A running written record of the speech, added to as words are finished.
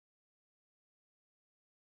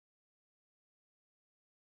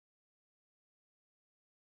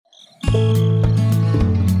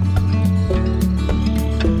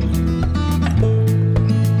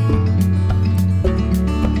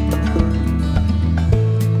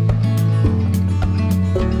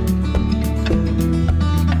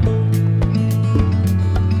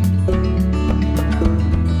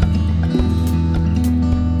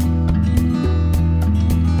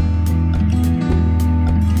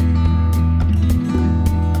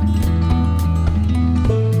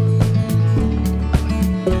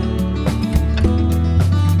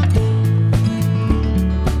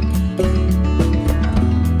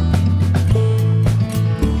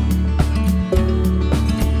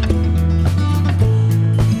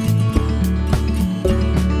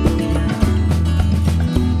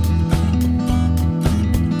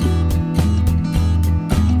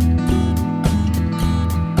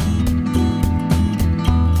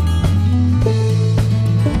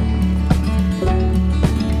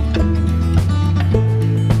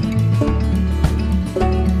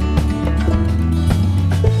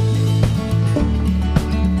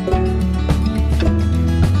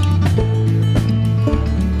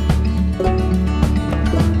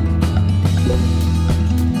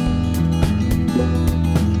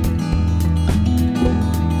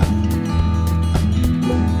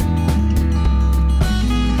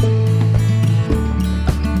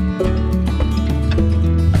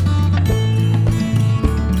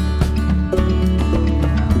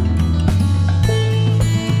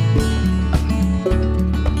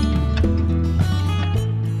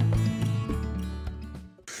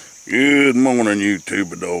Good morning,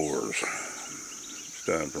 YouTube adores. It's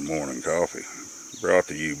time for morning coffee. Brought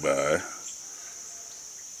to you by,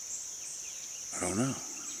 I don't know.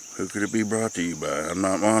 Who could it be brought to you by? I'm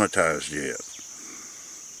not monetized yet.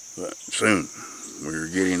 But soon. We're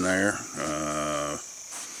getting there. I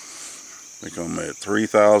think I'm at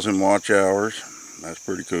 3,000 watch hours. That's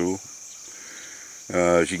pretty cool.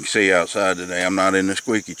 As you can see outside today, I'm not in the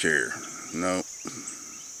squeaky chair. Nope.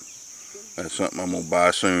 That's something I'm going to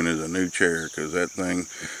buy soon, is a new chair, because that thing,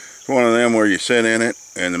 it's one of them where you sit in it,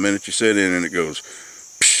 and the minute you sit in it, it goes,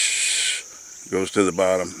 psh, goes to the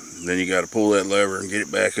bottom. Then you got to pull that lever and get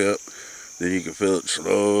it back up. Then you can feel it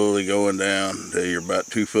slowly going down until you're about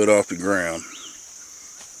 2 foot off the ground.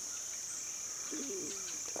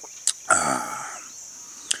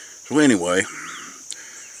 So anyway,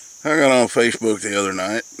 I got on Facebook the other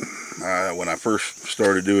night. When I first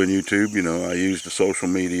started doing YouTube, you know, I used the social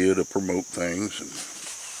media to promote things. And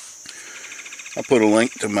I put a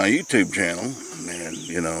link to my YouTube channel, and,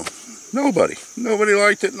 you know, nobody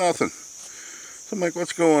liked it, nothing. So I'm like,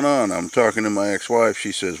 what's going on? I'm talking to my ex-wife.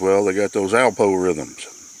 She says, well, they got those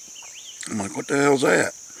Alpo-Rithms. I'm like, what the hell's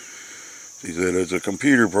that? She said, it's a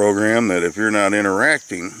computer program that if you're not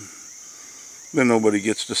interacting, then nobody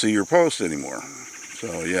gets to see your post anymore.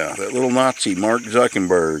 So yeah, that little Nazi, Mark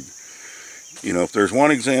Zuckerberg. You know, if there's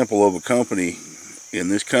one example of a company in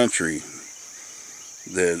this country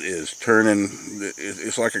that is turning,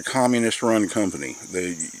 it's like a communist-run company.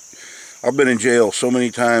 I've been in jail so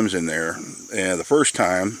many times in there, and the first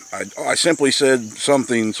time, I simply said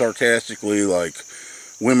something sarcastically like,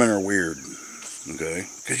 women are weird, okay?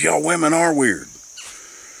 Because y'all women are weird.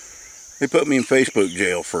 They put me in Facebook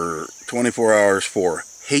jail for 24 hours for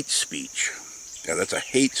hate speech. Yeah, that's a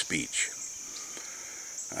hate speech.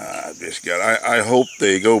 I hope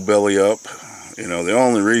they go belly up. You know, the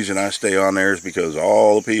only reason I stay on there is because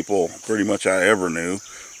all the people pretty much I ever knew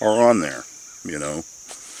are on there. You know,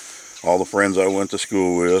 all the friends I went to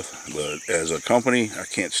school with. But as a company, I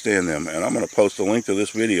can't stand them. And I'm going to post a link to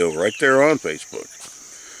this video right there on Facebook.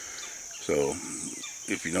 So,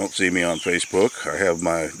 if you don't see me on Facebook, I have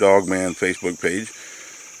my Dogman Facebook page.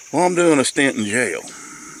 Well, I'm doing a stint in jail.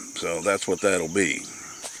 So that's what that'll be.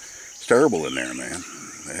 It's terrible in there, man.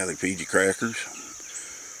 They feed you crackers,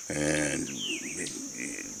 and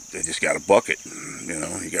they just got a bucket. You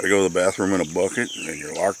know, you got to go to the bathroom in a bucket, and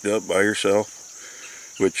you're locked up by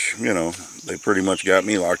yourself. Which, you know, they pretty much got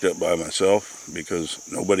me locked up by myself because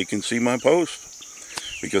nobody can see my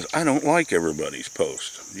post. Because I don't like everybody's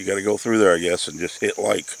post. You got to go through there, I guess, and just hit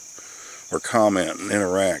like or comment and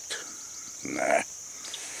interact. Nah.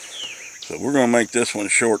 So we're going to make this one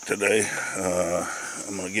short today.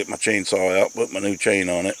 I'm going to get my chainsaw out, put my new chain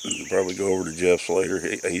on it, and probably go over to Jeff's later.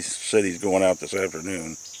 He said he's going out this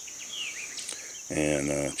afternoon.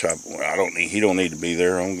 And chop. Well, he don't need to be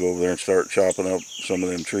there. I'm going to go over there and start chopping up some of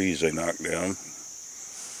them trees they knocked down.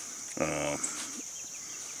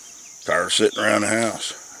 Tired of sitting around the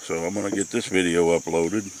house. So I'm going to get this video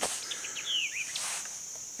uploaded.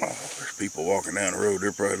 Oh, there's people walking down the road.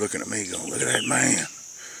 They're probably looking at me going, look at that man.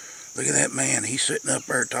 Look at that man. He's sitting up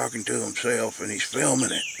there talking to himself and he's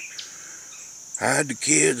filming it. Hide the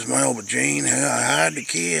kids, Melba Jean. Hide the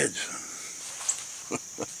kids.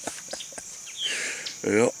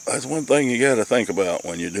 Well, that's one thing you got to think about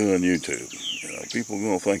when you're doing YouTube. You know, people are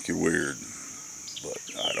going to think you're weird, but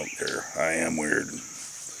I don't care. I am weird.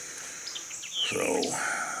 So,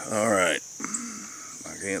 all right.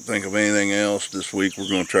 I can't think of anything else. This week we're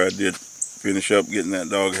going to try to finish up getting that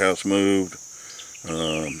doghouse moved.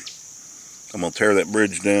 I'm going to tear that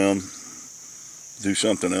bridge down, do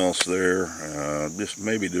something else there. Just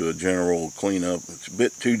maybe do a general cleanup. It's a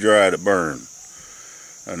bit too dry to burn.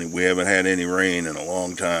 I mean, we haven't had any rain in a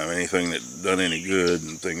long time, anything that done any good,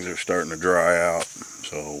 and things are starting to dry out.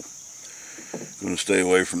 So, I'm going to stay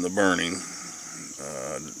away from the burning.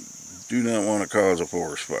 Do not want to cause a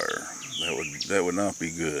forest fire. That would not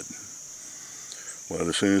be good. Well,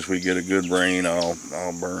 as soon as we get a good rain, I'll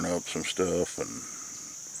burn up some stuff and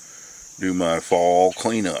do my fall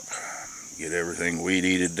cleanup. Get everything weed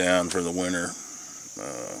eated down for the winter.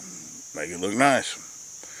 Make it look nice.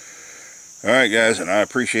 Alright guys, and I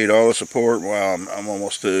appreciate all the support. Wow, I'm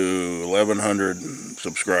almost to 1,100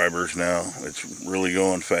 subscribers now. It's really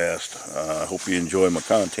going fast. I hope you enjoy my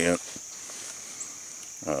content.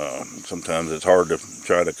 Sometimes it's hard to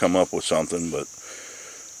try to come up with something, but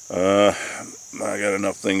I got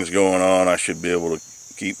enough things going on. I should be able to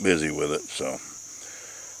keep busy with it. So,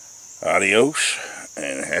 adios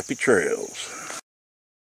and happy trails.